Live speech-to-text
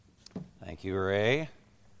Thank you, Ray.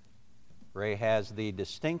 Ray has the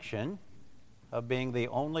distinction of being the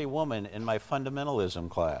only woman in my fundamentalism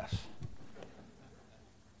class.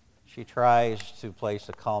 She tries to place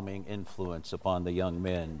a calming influence upon the young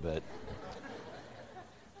men, but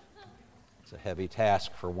it's a heavy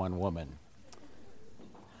task for one woman.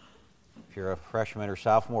 If you're a freshman or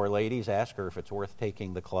sophomore, ladies, ask her if it's worth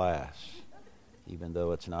taking the class, even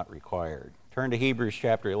though it's not required. Turn to Hebrews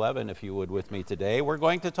chapter 11, if you would, with me today. We're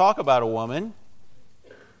going to talk about a woman.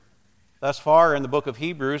 Thus far in the book of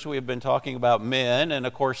Hebrews, we have been talking about men, and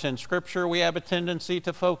of course in Scripture we have a tendency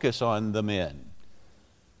to focus on the men.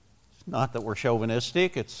 It's not that we're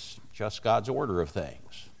chauvinistic, it's just God's order of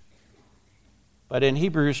things. But in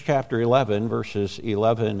Hebrews chapter 11, verses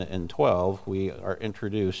 11 and 12, we are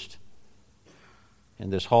introduced in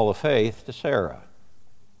this hall of faith to Sarah.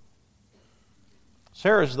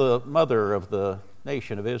 Sarah is the mother of the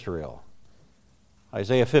nation of Israel.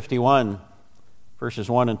 Isaiah 51, verses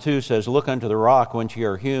 1 and 2 says, "Look unto the rock whence ye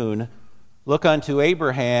are hewn, look unto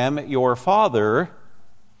Abraham your father,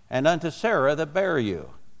 and unto Sarah that bare you."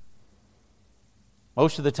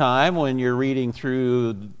 Most of the time when you're reading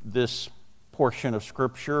through this portion of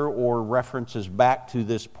Scripture or references back to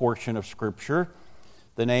this portion of Scripture,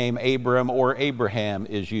 the name Abram or Abraham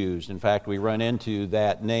is used. In fact, we run into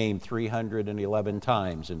that name 311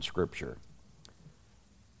 times in Scripture.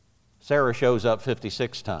 Sarah shows up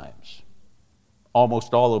 56 times,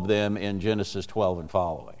 almost all of them in Genesis 12 and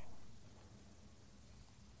following.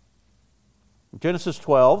 In Genesis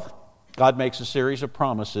 12, God makes a series of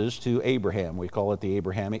promises to Abraham. We call it the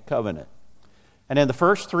Abrahamic covenant. And in the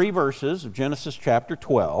first 3 verses of Genesis chapter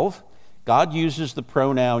 12, God uses the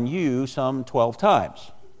pronoun you some 12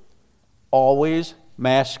 times. Always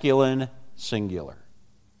masculine, singular.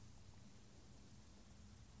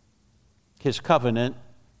 His covenant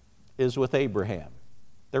is with Abraham.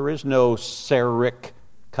 There is no Saraic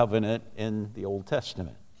covenant in the Old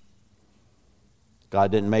Testament.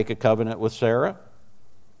 God didn't make a covenant with Sarah.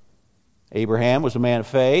 Abraham was a man of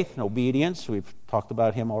faith and obedience. We've talked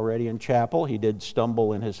about him already in chapel. He did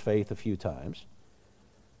stumble in his faith a few times.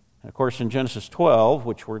 And of course, in Genesis 12,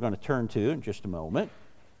 which we're going to turn to in just a moment,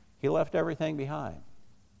 he left everything behind.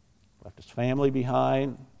 Left his family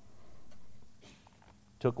behind,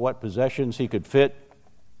 took what possessions he could fit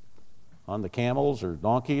on the camels or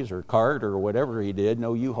donkeys or cart or whatever he did,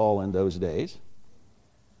 no U-Haul in those days.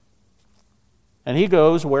 And he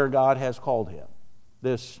goes where God has called him,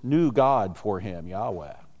 this new God for him,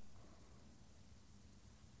 Yahweh.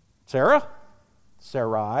 Sarah,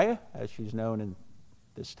 Sarai, as she's known in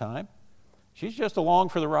this time, she's just along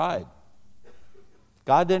for the ride.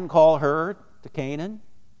 God didn't call her to Canaan.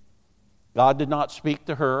 God did not speak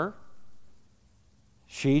to her.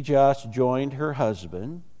 She just joined her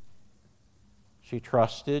husband. She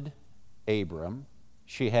trusted Abram.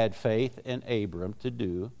 She had faith in Abram to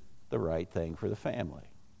do the right thing for the family.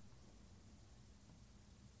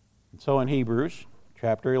 And so in Hebrews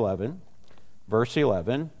chapter 11, verse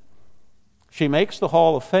 11, she makes the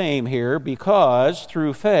hall of fame here because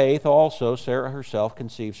through faith also Sarah herself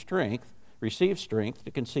received strength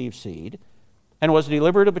to conceive seed, and was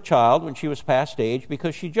delivered of a child when she was past age,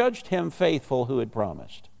 because she judged him faithful who had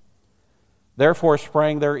promised. Therefore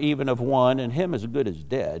sprang there even of one, and him as good as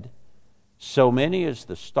dead, so many as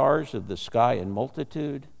the stars of the sky in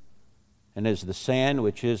multitude, and as the sand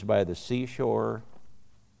which is by the seashore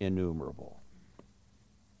innumerable.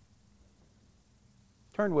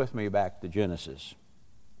 Turn with me back to Genesis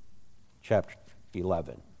chapter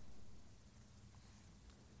 11.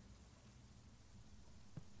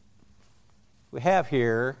 We have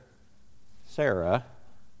here Sarah.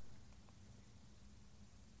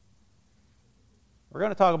 We're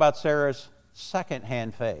going to talk about Sarah's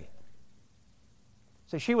second-hand faith.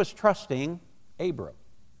 So she was trusting Abram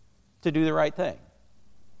to do the right thing.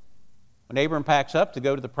 When Abram packs up to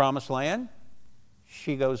go to the promised land,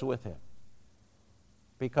 she goes with him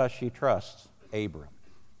because she trusts Abram.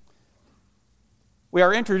 We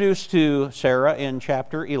are introduced to Sarah in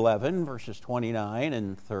chapter 11, verses 29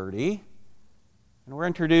 and 30. And we're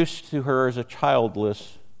introduced to her as a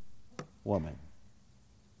childless woman.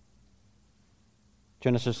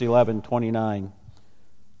 Genesis 11:29.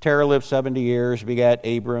 Terah lived 70 years, begat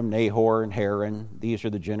Abram, Nahor, and Haran. These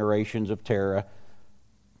are the generations of Terah.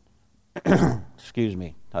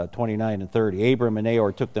 29 and 30. Abram and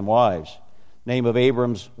Nahor took them wives. Name of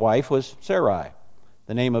Abram's wife was Sarai.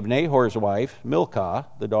 The name of Nahor's wife, Milcah,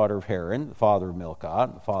 the daughter of Haran, the father of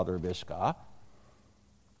Milcah, the father of Iscah.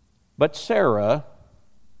 But Sarah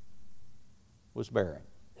was barren.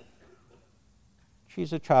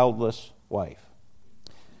 She's a childless wife.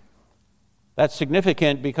 That's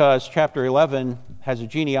significant because chapter 11 has a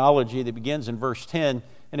genealogy that begins in verse 10.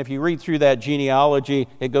 And if you read through that genealogy,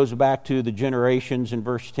 it goes back to the generations in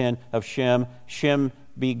verse 10 of Shem. Shem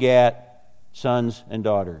begat sons and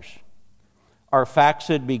daughters.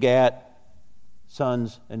 Arphaxad begat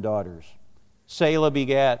sons and daughters. Selah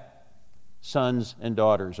begat sons and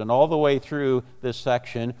daughters. And all the way through this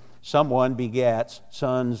section, someone begats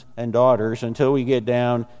sons and daughters until we get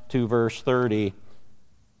down to verse 30.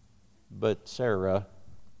 But Sarah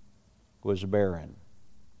was barren.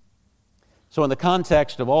 So in the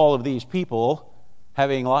context of all of these people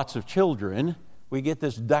having lots of children, we get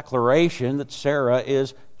this declaration that Sarah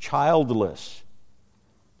is childless.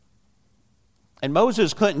 And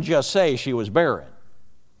Moses couldn't just say she was barren.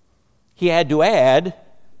 He had to add,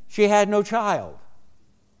 she had no child.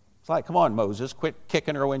 It's like, come on, Moses, quit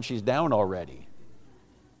kicking her when she's down already.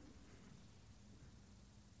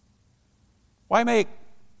 Why make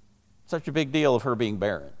such a big deal of her being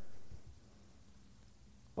barren?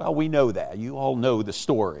 Well, we know that. You all know the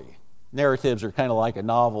story. Narratives are kind of like a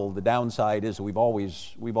novel. The downside is we've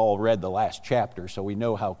all read the last chapter, so we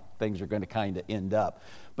know how things are going to kind of end up.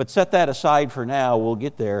 But set that aside for now. We'll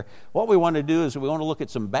get there. What we want to do is we want to look at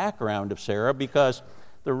some background of Sarah, because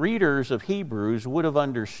the readers of Hebrews would have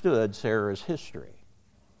understood Sarah's history.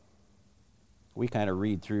 We kind of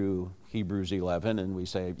read through Hebrews 11 and we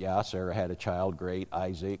say, yeah, Sarah had a child, great,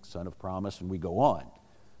 Isaac, son of promise, and we go on.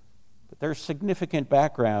 But there's significant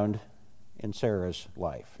background in Sarah's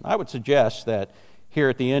life. And I would suggest that here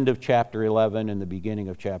at the end of chapter 11 and the beginning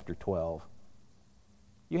of chapter 12,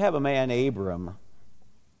 you have a man, Abram,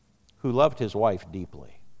 who loved his wife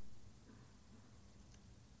deeply.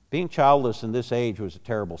 Being childless in this age was a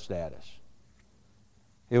terrible status.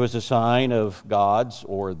 It was a sign of God's,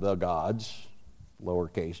 or the God's,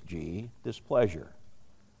 lowercase g, displeasure.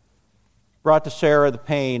 Brought to Sarah the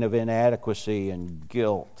pain of inadequacy and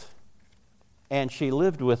guilt. And she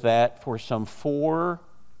lived with that for some 4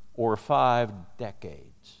 or 5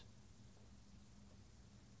 decades.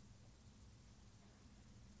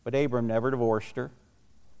 But Abram never divorced her,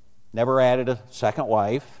 never added a second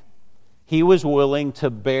wife. He was willing to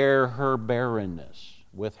bear her barrenness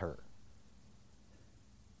with her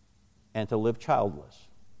and to live childless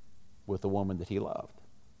with the woman that he loved.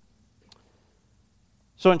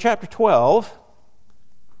 So in chapter 12,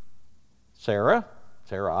 Sarai,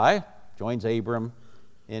 joins Abram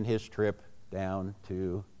in his trip down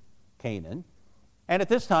to Canaan. And at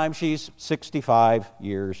this time, she's 65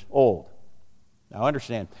 years old. Now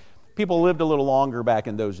understand, people lived a little longer back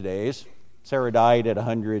in those days. Sarah died at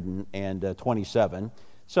 127.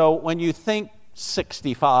 So when you think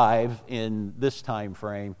 65 in this time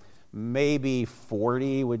frame, maybe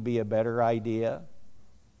 40 would be a better idea.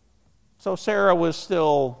 So Sarah was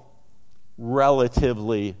still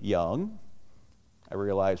relatively young. I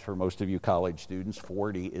realize for most of you college students,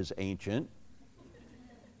 40 is ancient.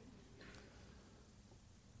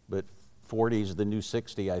 But 40 is the new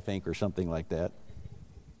 60, I think, or something like that.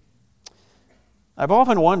 I've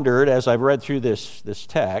often wondered, as I've read through this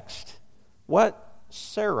text, what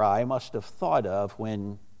Sarai must have thought of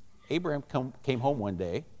when Abraham came home one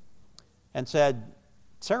day and said,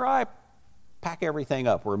 Sarai, pack everything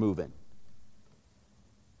up, we're moving.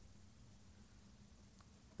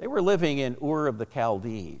 They were living in Ur of the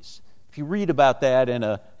Chaldees. If you read about that in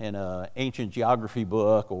an ancient geography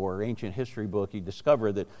book or ancient history book, you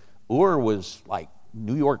discover that Ur was like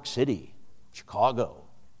New York City, Chicago,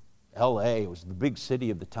 L.A. It was the big city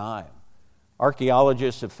of the time.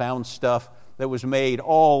 Archaeologists have found stuff that was made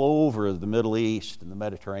all over the Middle East and the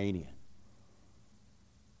Mediterranean.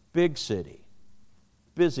 Big city,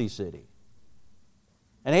 busy city.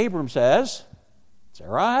 And Abram says,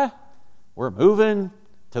 Sarai, we're moving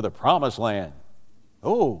to the promised land.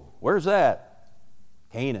 Oh, where's that?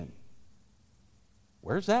 Canaan.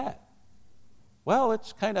 Where's that? Well,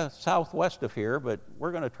 it's kind of southwest of here, but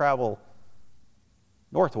we're going to travel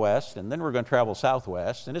northwest, and then we're going to travel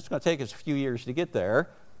southwest, and it's going to take us a few years to get there.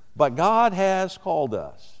 But God has called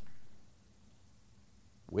us.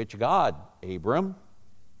 Which God, Abram?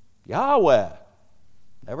 Yahweh.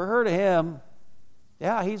 Never heard of him.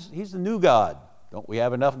 Yeah, he's the new God. Don't we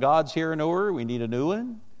have enough gods here in Ur? We need a new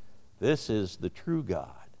one. This is the true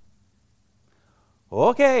God.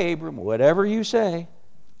 Okay, Abram, whatever you say,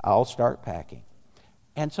 I'll start packing.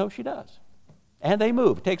 And so she does. And they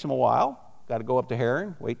move. It takes them a while. Got to go up to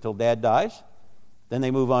Haran, wait till Dad dies. Then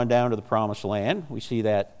they move on down to the promised land. We see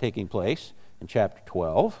that taking place in chapter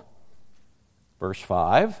 12. Verse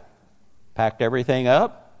 5, packed everything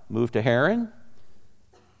up, moved to Haran,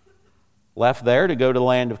 left there to go to the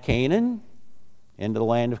land of Canaan. into the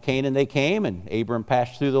land of Canaan they came, and Abram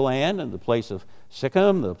passed through the land, and the place of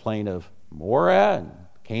Sichem, the plain of Moreh, and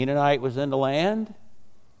Canaanite was in the land.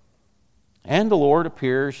 And the Lord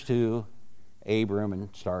appears to Abram and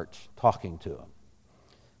starts talking to him.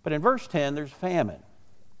 But in verse 10, there's famine.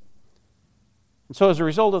 And so as a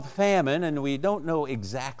result of the famine, and we don't know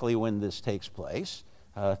exactly when this takes place,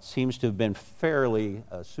 it seems to have been fairly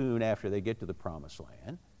soon after they get to the Promised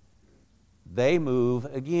Land, they move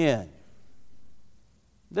again.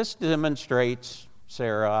 This demonstrates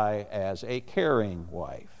Sarai as a caring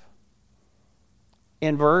wife.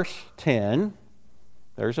 In verse 10,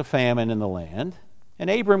 there's a famine in the land, and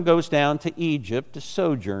Abram goes down to Egypt to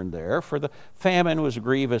sojourn there, for the famine was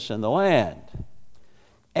grievous in the land.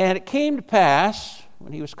 And it came to pass,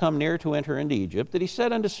 when he was come near to enter into Egypt, that he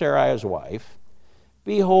said unto Sarai his wife,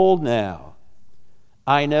 Behold now,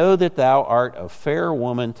 I know that thou art a fair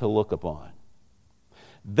woman to look upon.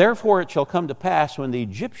 Therefore it shall come to pass, when the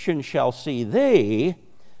Egyptians shall see thee,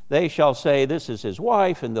 they shall say, This is his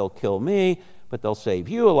wife, and they'll kill me, but they'll save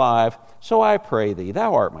you alive. So I pray thee,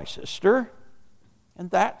 thou art my sister. And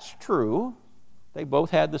that's true. They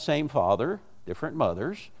both had the same father, different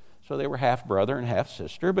mothers, so they were half brother and half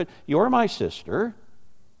sister, but you're my sister.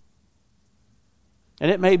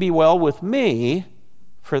 And it may be well with me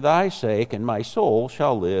for thy sake, and my soul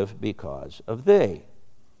shall live because of thee.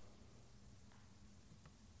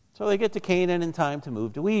 So they get to Canaan in time to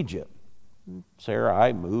move to Egypt.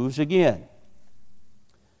 Sarai moves again.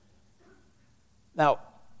 Now,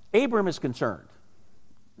 Abram is concerned,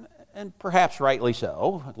 and perhaps rightly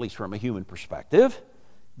so, at least from a human perspective.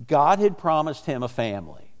 God had promised him a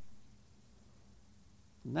family.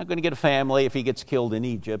 He's not going to get a family if he gets killed in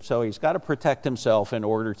Egypt, so he's got to protect himself in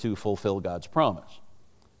order to fulfill God's promise.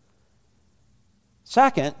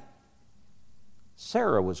 Second,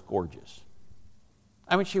 Sarah was gorgeous.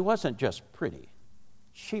 I mean, she wasn't just pretty.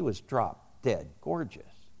 She was drop dead gorgeous.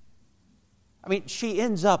 I mean, she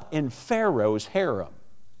ends up in Pharaoh's harem.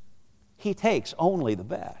 He takes only the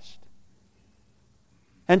best.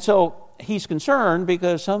 And so he's concerned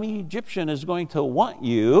because some Egyptian is going to want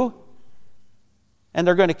you, and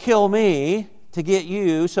they're going to kill me to get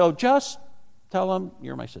you, so just tell them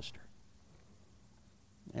you're my sister.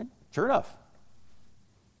 And sure enough,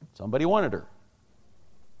 somebody wanted her.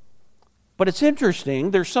 But it's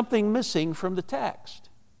interesting, there's something missing from the text.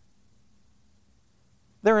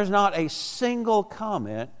 There is not a single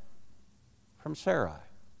comment from Sarai.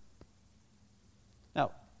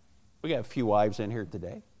 Now, we got a few wives in here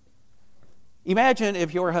today. Imagine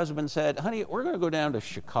if your husband said, honey, we're going to go down to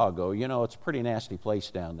Chicago. You know, it's a pretty nasty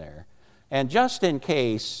place down there. And just in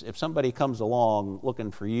case, if somebody comes along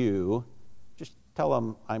looking for you, just tell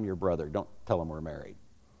them I'm your brother. Don't tell them we're married.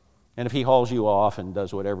 And if he hauls you off and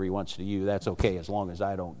does whatever he wants to you, that's okay as long as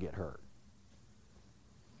I don't get hurt.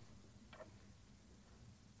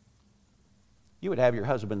 You would have your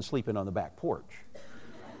husband sleeping on the back porch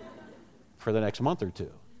for the next month or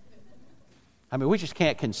two. I mean, we just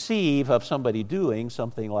can't conceive of somebody doing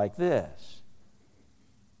something like this.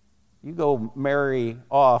 You go marry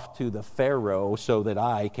off to the Pharaoh so that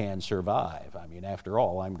I can survive. I mean, after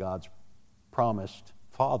all, I'm God's promised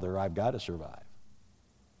father. I've got to survive.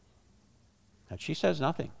 And she says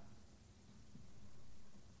nothing.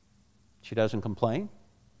 She doesn't complain.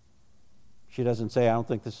 She doesn't say, I don't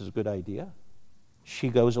think this is a good idea. She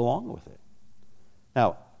goes along with it.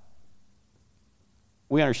 Now,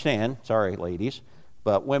 we understand, sorry ladies,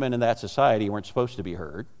 but women in that society weren't supposed to be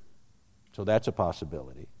heard. So that's a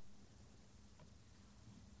possibility.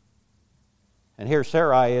 And here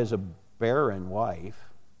Sarai is a barren wife.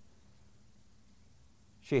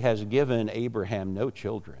 She has given Abraham no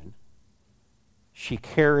children. She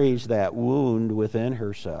carries that wound within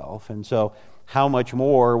herself. And so how much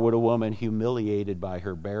more would a woman humiliated by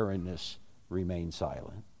her barrenness remain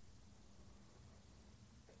silent?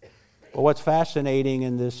 But what's fascinating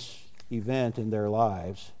in this event in their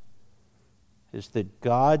lives is that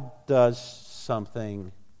God does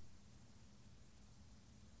something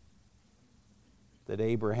that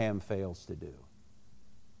Abraham fails to do.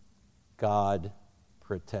 God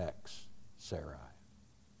protects Sarai.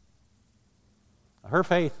 Her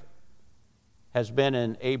faith has been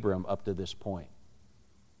in Abram up to this point.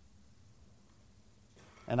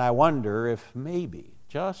 And I wonder if maybe,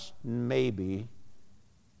 just maybe,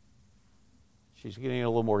 she's getting a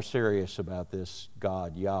little more serious about this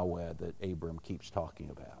God, Yahweh, that Abram keeps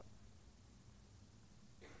talking about.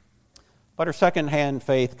 But her second-hand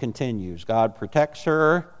faith continues. God protects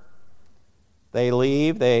her. They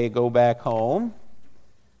leave. They go back home.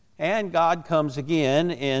 And God comes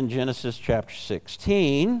again in Genesis chapter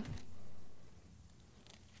 16.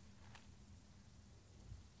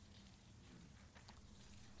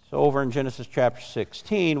 So over in Genesis chapter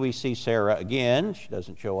 16, we see Sarah again. She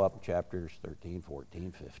doesn't show up in chapters 13,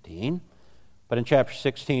 14, 15. But in chapter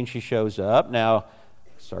 16, she shows up. Now,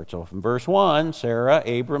 it starts off in verse 1. Sarah,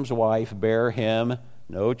 Abram's wife, bare him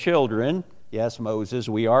no children. Yes, Moses,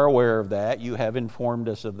 we are aware of that. You have informed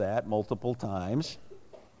us of that multiple times.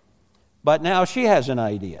 But now she has an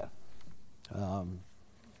idea.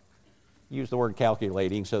 Use the word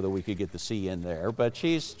calculating so that we could get the C in there. But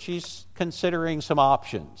she's considering some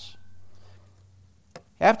options.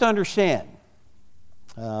 You have to understand,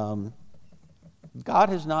 God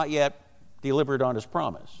has not yet delivered on his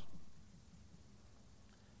promise.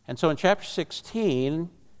 And so in chapter 16,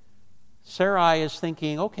 Sarai is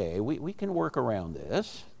thinking, okay, we can work around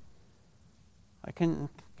this. I can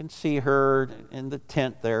see her in the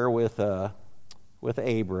tent there with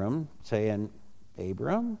Abram, saying,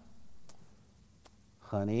 Abram,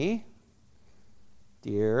 honey,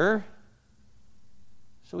 dear,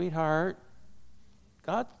 sweetheart,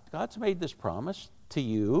 God's made this promise to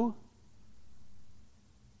you.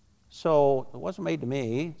 So it wasn't made to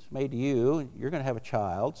me, it's made to you. You're going to have a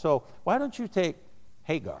child. So why don't you take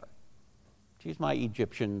Hagar? She's my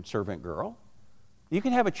Egyptian servant girl. You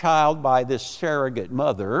can have a child by this surrogate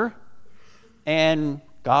mother, and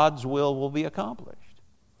God's will be accomplished.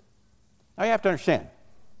 Now you have to understand,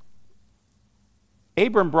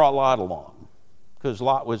 Abram brought Lot along because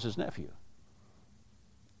Lot was his nephew,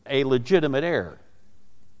 a legitimate heir.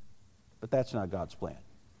 But that's not God's plan.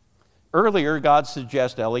 Earlier, God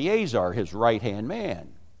suggests Eleazar, his right-hand man,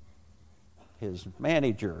 his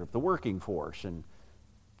manager of the working force. And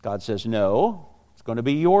God says, no, it's going to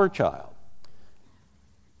be your child.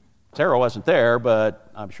 Sarah wasn't there, but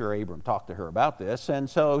I'm sure Abram talked to her about this. And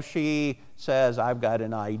so she says, I've got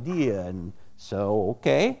an idea. And so,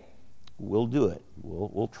 okay, we'll do it.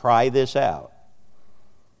 We'll try this out.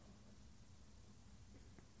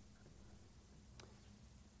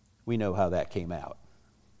 We know how that came out.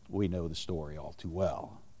 We know the story all too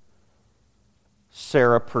well.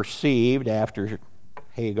 Sarah perceived, after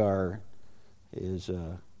Hagar is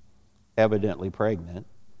evidently pregnant,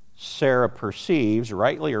 Sarah perceives,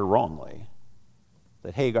 rightly or wrongly,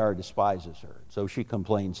 that Hagar despises her. So she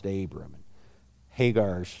complains to Abram.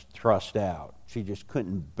 Hagar's thrust out. She just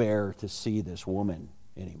couldn't bear to see this woman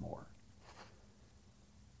anymore.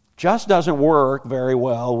 Just doesn't work very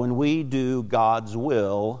well when we do God's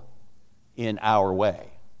will in our way.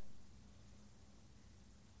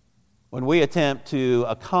 When we attempt to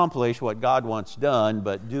accomplish what God wants done,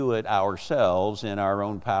 but do it ourselves in our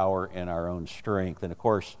own power and our own strength. And of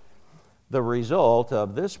course, the result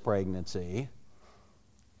of this pregnancy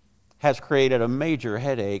has created a major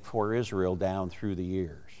headache for Israel down through the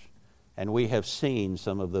years. And we have seen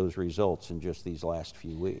some of those results in just these last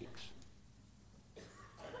few weeks.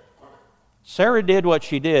 Sarah did what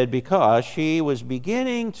she did because she was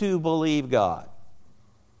beginning to believe God.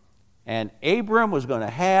 And Abram was going to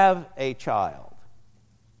have a child.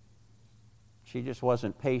 She just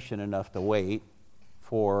wasn't patient enough to wait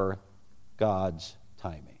for God's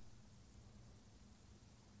timing.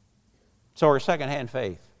 So her secondhand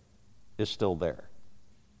faith is still there.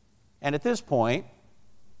 And at this point,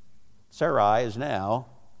 Sarai is now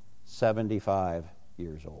 75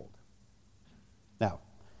 years old. Now,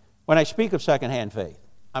 when I speak of secondhand faith,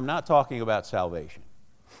 I'm not talking about salvation.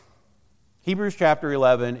 Hebrews chapter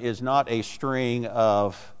 11 is not a string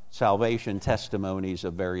of salvation testimonies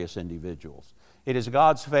of various individuals. It is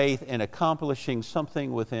God's faith in accomplishing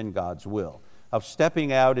something within God's will, of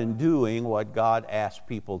stepping out and doing what God asks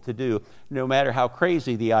people to do, no matter how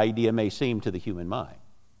crazy the idea may seem to the human mind.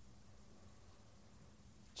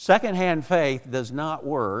 Secondhand faith does not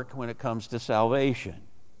work when it comes to salvation.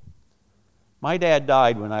 My dad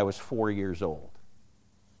died when I was 4 years old.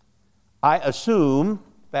 I assume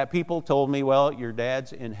that people told me, well, your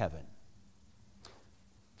dad's in heaven.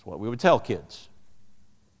 That's what we would tell kids.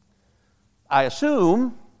 I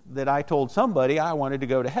assume that I told somebody I wanted to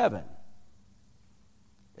go to heaven.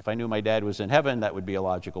 If I knew my dad was in heaven, that would be a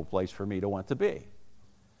logical place for me to want to be.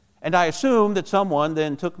 And I assumed that someone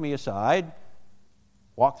then took me aside,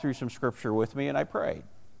 walked through some scripture with me, and I prayed.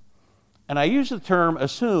 And I use the term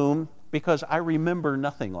assume because I remember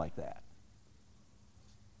nothing like that.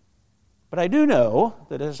 But I do know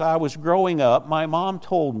that as I was growing up, my mom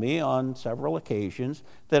told me on several occasions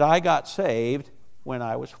that I got saved when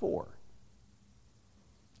I was 4.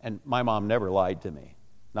 And my mom never lied to me,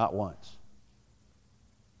 not once.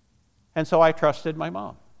 And so I trusted my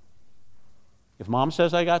mom. If mom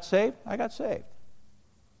says I got saved, I got saved.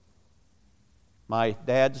 My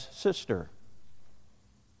dad's sister,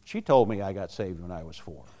 she told me I got saved when I was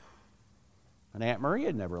 4. And Aunt Marie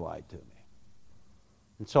had never lied to me.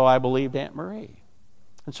 And so I believed Aunt Marie.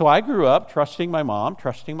 And so I grew up trusting my mom,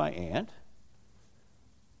 trusting my aunt.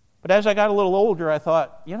 But as I got a little older, I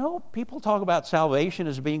thought, people talk about salvation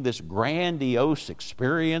as being this grandiose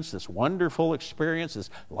experience, this wonderful experience,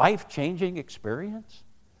 this life-changing experience.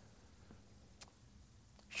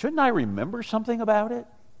 Shouldn't I remember something about it?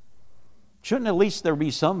 Shouldn't at least there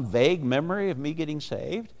be some vague memory of me getting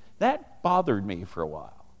saved? That bothered me for a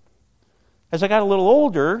while. As I got a little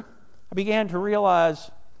older, I began to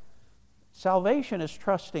realize salvation is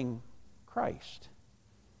trusting Christ.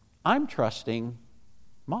 I'm trusting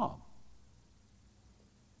Mom.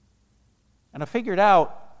 And I figured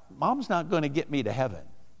out Mom's not going to get me to heaven.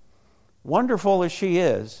 Wonderful as she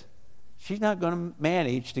is, she's not going to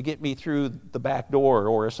manage to get me through the back door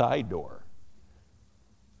or a side door.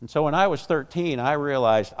 And so when I was 13, I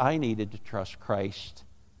realized I needed to trust Christ,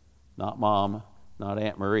 not Mom, not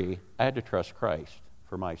Aunt Marie. I had to trust Christ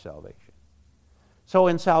for my salvation. So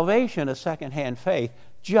in salvation, a second-hand faith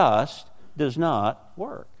just does not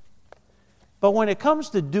work. But when it comes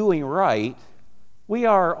to doing right, we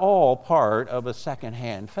are all part of a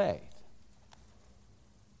second-hand faith.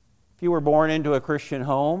 If you were born into a Christian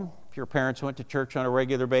home, if your parents went to church on a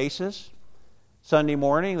regular basis, Sunday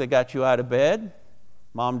morning they got you out of bed,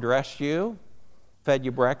 Mom dressed you, fed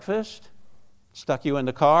you breakfast, stuck you in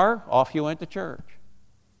the car, off you went to church.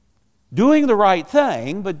 Doing the right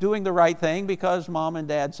thing, but doing the right thing because Mom and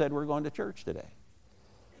Dad said we're going to church today.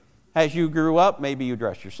 As you grew up, maybe you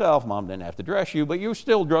dressed yourself. Mom didn't have to dress you, but you were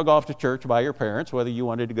still drug off to church by your parents, whether you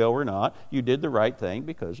wanted to go or not. You did the right thing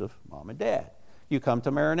because of Mom and Dad. You come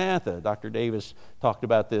to Maranatha. Dr. Davis talked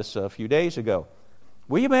about this a few days ago.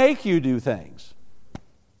 We make you do things.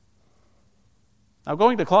 Now,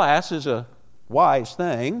 going to class is a wise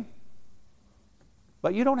thing,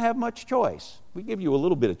 but you don't have much choice. We give you a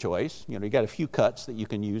little bit of choice. You got a few cuts that you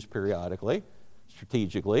can use periodically,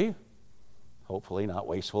 strategically, hopefully not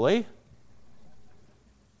wastefully.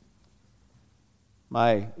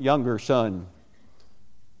 My younger son,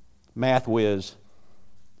 math whiz,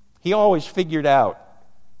 he always figured out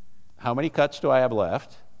how many cuts do I have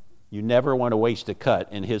left. You never want to waste a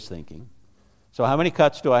cut in his thinking. So how many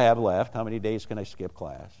cuts do I have left? How many days can I skip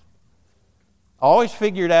class? I always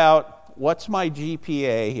figured out what's my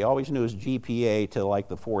GPA. He always knew his GPA to like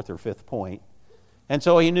the fourth or fifth point. And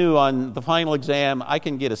so he knew on the final exam, I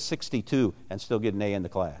can get a 62 and still get an A in the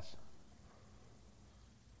class.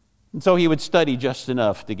 And so he would study just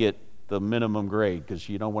enough to get the minimum grade because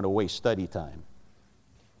you don't want to waste study time.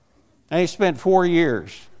 And he spent 4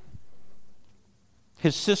 years.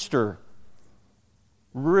 His sister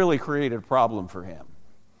really created a problem for him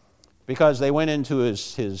because they went into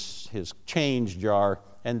his change jar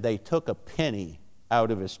and they took a penny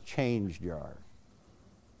out of his change jar.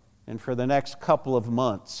 And for the next couple of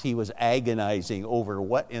months, he was agonizing over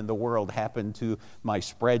what in the world happened to my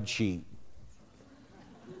spreadsheet.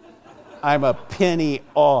 I'm a penny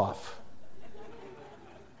off.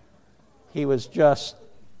 He was just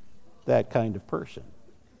that kind of person.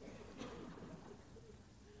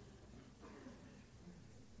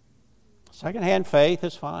 Second-hand faith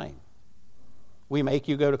is fine. We make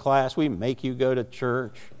you go to class. We make you go to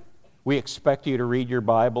church. We expect you to read your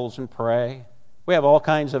Bibles and pray. We have all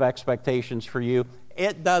kinds of expectations for you.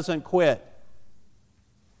 It doesn't quit.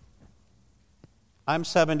 I'm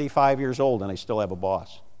 75 years old and I still have a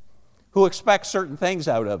boss who expects certain things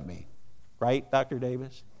out of me. Right, Dr.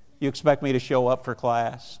 Davis? You expect me to show up for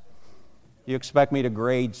class. You expect me to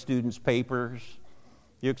grade students' papers.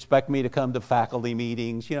 You expect me to come to faculty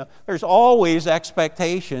meetings. There's always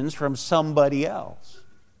expectations from somebody else.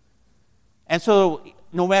 And so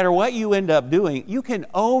no matter what you end up doing, you can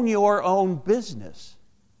own your own business.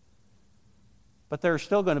 But there are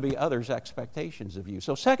still going to be others' expectations of you.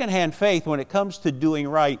 So second-hand faith, when it comes to doing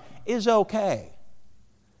right, is okay.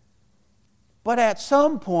 But at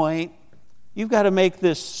some point, you've got to make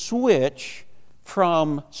this switch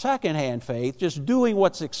from second-hand faith, just doing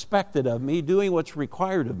what's expected of me, doing what's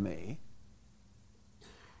required of me,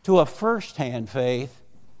 to a first-hand faith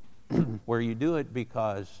where you do it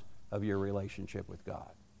because of your relationship with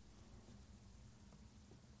God.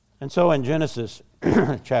 And so in Genesis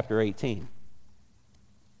chapter 18,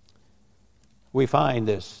 we find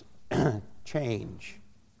this change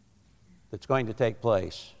that's going to take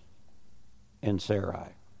place in Sarai.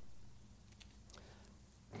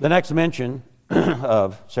 The next mention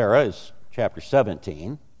of Sarah is chapter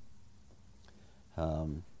 17.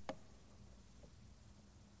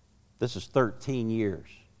 This is 13 years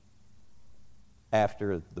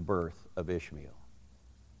after the birth of Ishmael.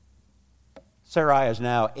 Sarai is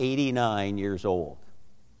now 89 years old.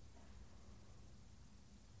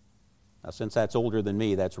 Now, since that's older than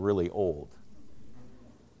me, that's really old.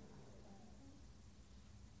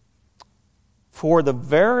 For the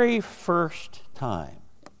very first time,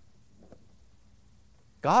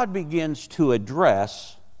 God begins to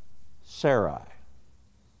address Sarai.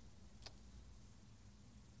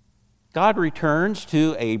 God returns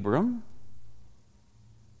to Abram,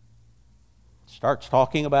 starts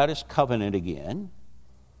talking about his covenant again.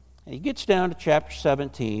 And he gets down to chapter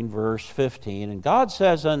 17, verse 15, and God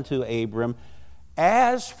says unto Abram,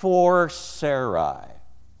 "As for Sarai,"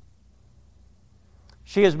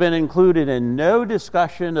 she has been included in no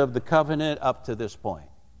discussion of the covenant up to this point.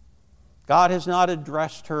 God has not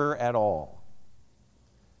addressed her at all.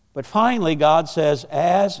 But finally, God says,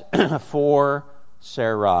 "As for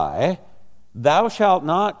Sarai, thou shalt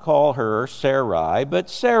not call her Sarai, but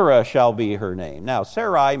Sarah shall be her name." Now,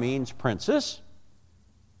 Sarai means princess,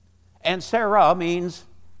 and Sarah means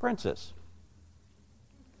princess.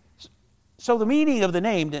 So the meaning of the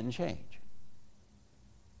name didn't change.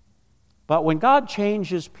 But when God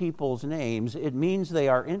changes people's names, it means they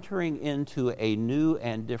are entering into a new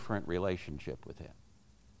and different relationship with Him.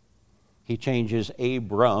 He changes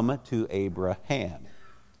Abram to Abraham.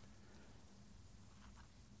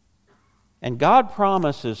 And God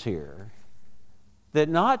promises here that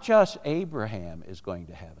not just Abraham is going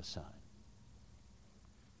to have a son,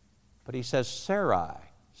 but He says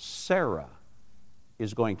Sarah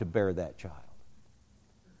is going to bear that child.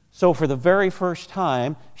 So for the very first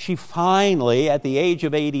time, she finally, at the age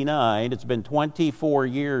of 89, it's been 24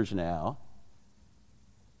 years now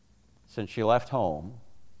since she left home,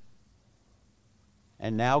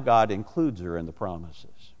 and now God includes her in the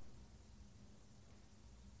promises.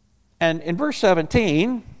 And in verse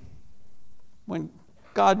 17, when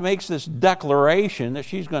God makes this declaration that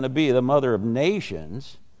she's going to be the mother of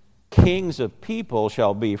nations, kings of people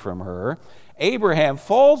shall be from her, Abraham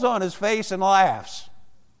falls on his face and laughs.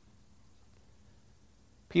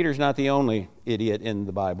 Peter's not the only idiot in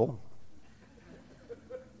the Bible.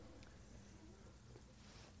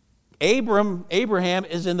 Abraham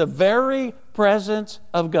is in the very presence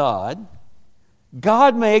of God.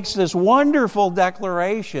 God makes this wonderful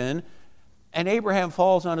declaration, and Abraham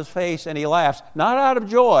falls on his face and he laughs, not out of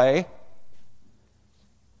joy.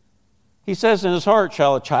 He says in his heart,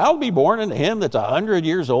 "Shall a child be born unto him that's 100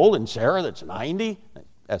 years old, and Sarah that's 90?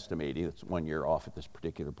 Estimating, that's 1 year off at this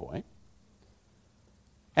particular point.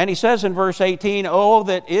 And he says in verse 18, "Oh,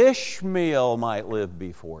 that Ishmael might live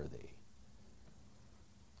before thee."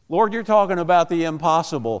 Lord, you're talking about the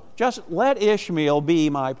impossible. Just let Ishmael be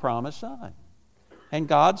my promised son. And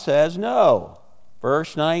God says no.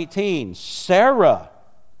 Verse 19, "Sarah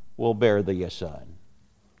will bear thee a son.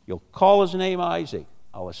 You'll call his name Isaac.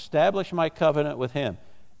 I'll establish my covenant with him."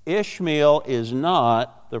 Ishmael is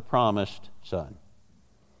not the promised son.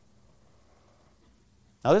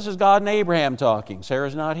 Now, this is God and Abraham talking.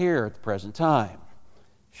 Sarah's not here at the present time.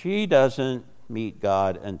 She doesn't meet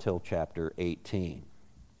God until chapter 18.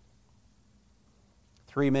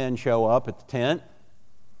 3 men show up at the tent.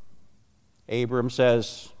 Abram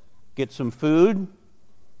says, "Get some food."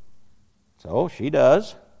 So she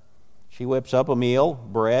does. She whips up a meal,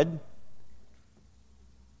 bread,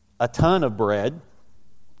 a ton of bread.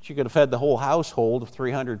 She could have fed the whole household of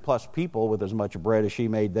 300 plus people with as much bread as she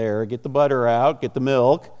made there. Get the butter out, get the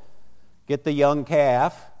milk, get the young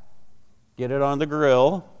calf, get it on the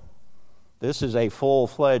grill. This is a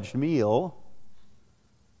full-fledged meal.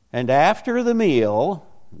 And after the meal,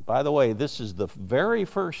 by the way, this is the very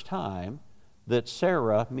first time that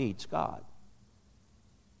Sarah meets God.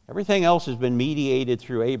 Everything else has been mediated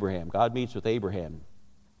through Abraham. God meets with Abraham,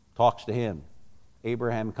 talks to him.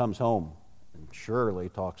 Abraham comes home and surely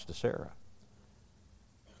talks to Sarah.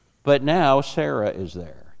 But now Sarah is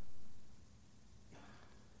there.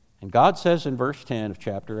 And God says in verse 10 of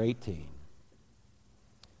chapter 18,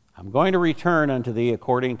 "I'm going to return unto thee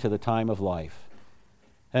according to the time of life.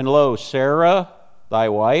 And lo, Sarah, thy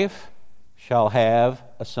wife, shall have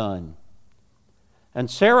a son." And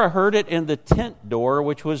Sarah heard it in the tent door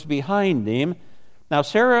which was behind him. Now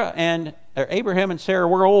Abraham and Sarah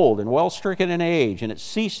were old and well stricken in age, and it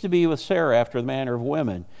ceased to be with Sarah after the manner of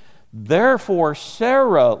women. Therefore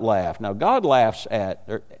Sarah laughed. Now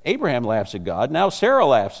Abraham laughs at God. Now Sarah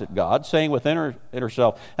laughs at God, saying within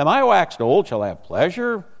herself, "Am I waxed old? Shall I have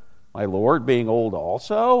pleasure, my Lord being old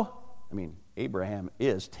also?" I mean, Abraham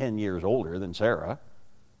is 10 years older than Sarah.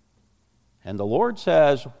 And the Lord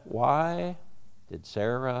says, "Why did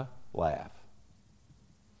Sarah laugh?"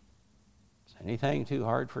 Is anything too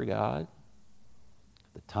hard for God?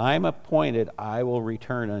 "The time appointed I will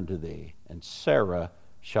return unto thee, and Sarah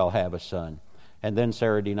shall have a son." And then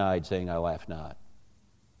Sarah denied, saying, "I laugh not."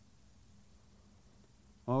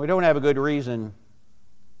 When we don't have a good reason,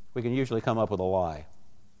 we can usually come up with a lie.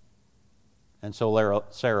 And so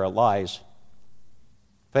Sarah lies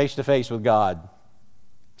face to face with God.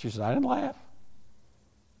 She says, I didn't laugh.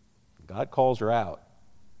 God calls her out.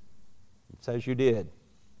 It says you did.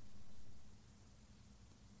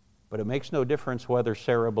 But it makes no difference whether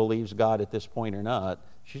Sarah believes God at this point or not.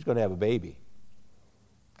 She's going to have a baby.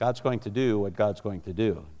 God's going to do what God's going to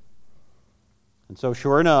do. And so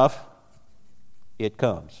sure enough, it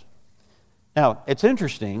comes. Now, it's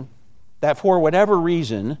interesting that for whatever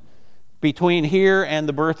reason, between here and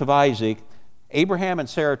the birth of Isaac, Abraham and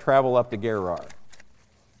Sarah travel up to Gerar.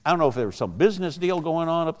 I don't know if there was some business deal going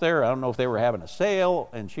on up there. I don't know if they were having a sale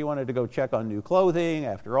and she wanted to go check on new clothing.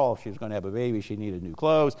 After all, if she was going to have a baby, she needed new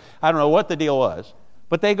clothes. I don't know what the deal was.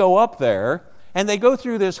 But they go up there and they go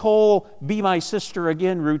through this whole be my sister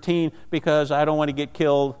again routine because I don't want to get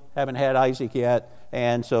killed, haven't had Isaac yet,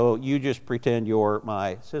 and so you just pretend you're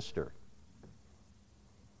my sister.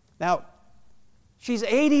 Now, she's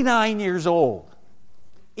 89 years old.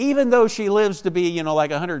 Even though she lives to be,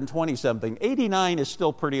 like 120-something, 89 is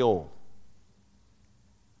still pretty old.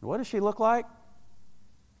 What does she look like?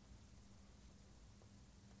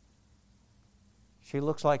 She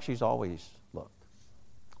looks like she's always looked.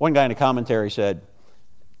 One guy in a commentary said,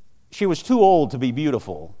 she was too old to be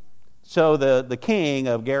beautiful. So the king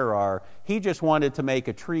of Gerar, he just wanted to make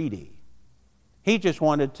a treaty. He just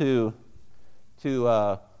wanted to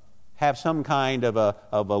have some kind of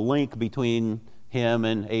a link between him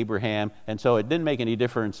and Abraham, and so it didn't make any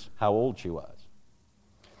difference how old she was.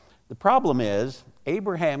 The problem is,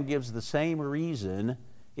 Abraham gives the same reason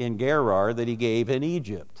in Gerar that he gave in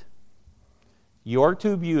Egypt. You're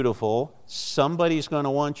too beautiful, somebody's going to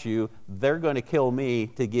want you, they're going to kill me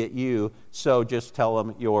to get you, so just tell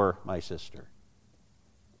them you're my sister.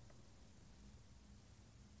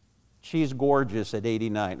 She's gorgeous at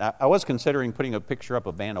 89. I was considering putting a picture up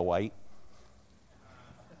of Vanna White,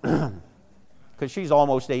 because she's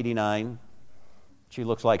almost 89. She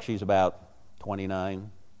looks like she's about 29.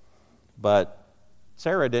 But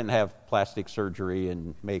Sarah didn't have plastic surgery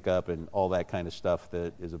and makeup and all that kind of stuff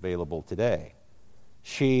that is available today.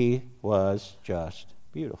 She was just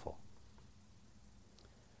beautiful.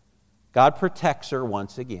 God protects her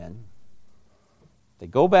once again. They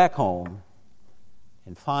go back home,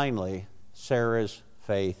 and finally, Sarah's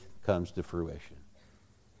faith comes to fruition.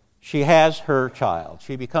 She has her child.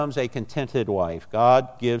 She becomes a contented wife.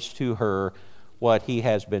 God gives to her what he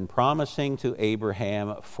has been promising to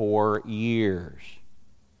Abraham for years.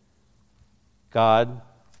 God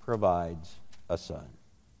provides a son.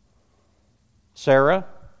 Sarah,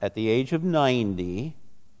 at the age of 90,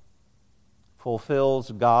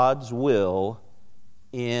 fulfills God's will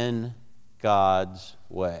in God's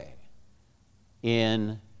way,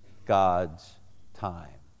 in God's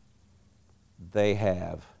time. They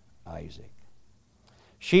have Isaac.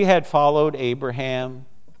 She had followed Abraham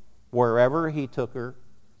wherever he took her.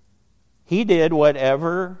 She did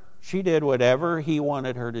whatever he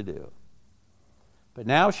wanted her to do. But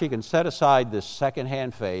now she can set aside this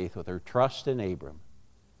secondhand faith with her trust in Abram,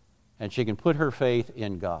 and she can put her faith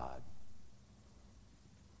in God,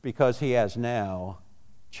 because he has now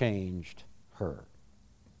changed her.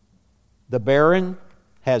 The barren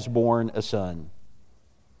has borne a son.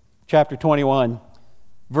 Chapter 21,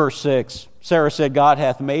 verse 6, Sarah said, God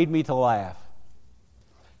hath made me to laugh.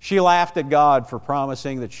 She laughed at God for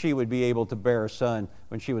promising that she would be able to bear a son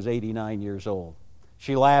when she was 89 years old.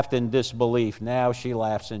 She laughed in disbelief. Now she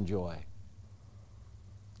laughs in joy.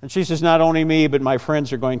 And she says, not only me, but my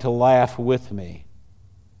friends are going to laugh with me.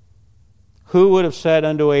 Who would have said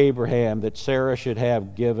unto Abraham that Sarah should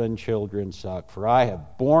have given children suck? For I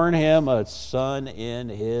have borne him a son in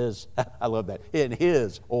his, I love that, in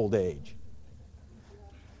his old age.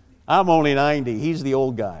 I'm only 90. He's the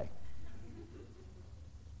old guy.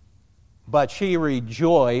 But she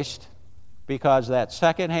rejoiced because that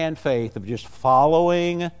secondhand faith of just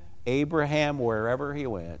following Abraham wherever he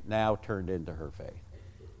went now turned into her faith.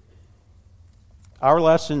 Our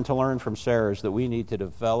lesson to learn from Sarah is that we need to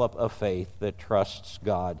develop a faith that trusts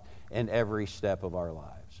God in every step of our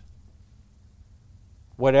lives.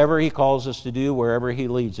 Whatever he calls us to do, wherever he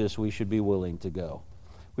leads us, we should be willing to go.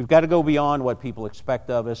 We've got to go beyond what people expect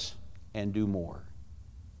of us and do more.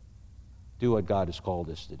 Do what God has called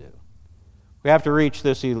us to do. We have to reach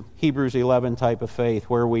this Hebrews 11 type of faith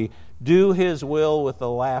where we do his will with the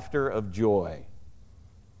laughter of joy,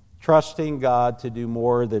 trusting God to do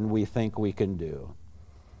more than we think we can do.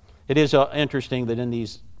 It is interesting that in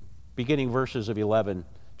these beginning verses of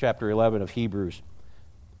chapter 11 of Hebrews,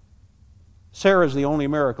 Sarah is the only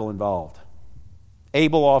miracle involved.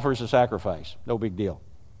 Abel offers a sacrifice, no big deal.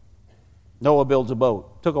 Noah builds a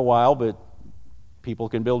boat. Took a while, but people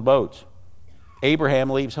can build boats. Abraham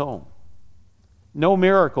leaves home. No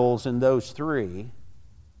miracles in those three,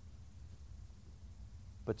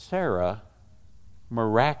 but Sarah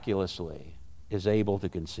miraculously is able to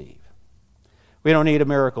conceive. We don't need a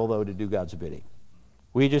miracle, though, to do God's bidding.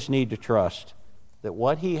 We just need to trust that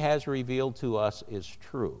what He has revealed to us is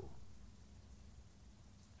true,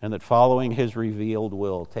 and that following His revealed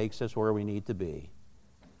will takes us where we need to be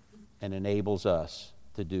and enables us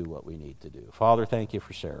to do what we need to do. Father, thank you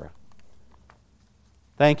for Sarah.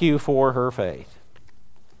 Thank you for her faith.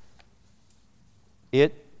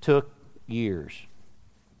 It took years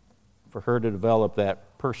for her to develop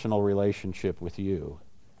that personal relationship with you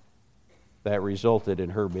that resulted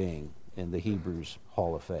in her being in the Hebrews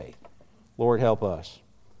Hall of Faith. Lord, help us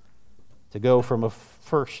to go from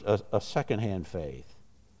a second-hand faith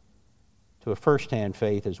to a first-hand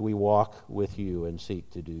faith as we walk with you and seek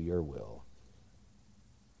to do your will.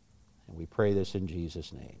 And we pray this in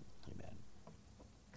Jesus' name.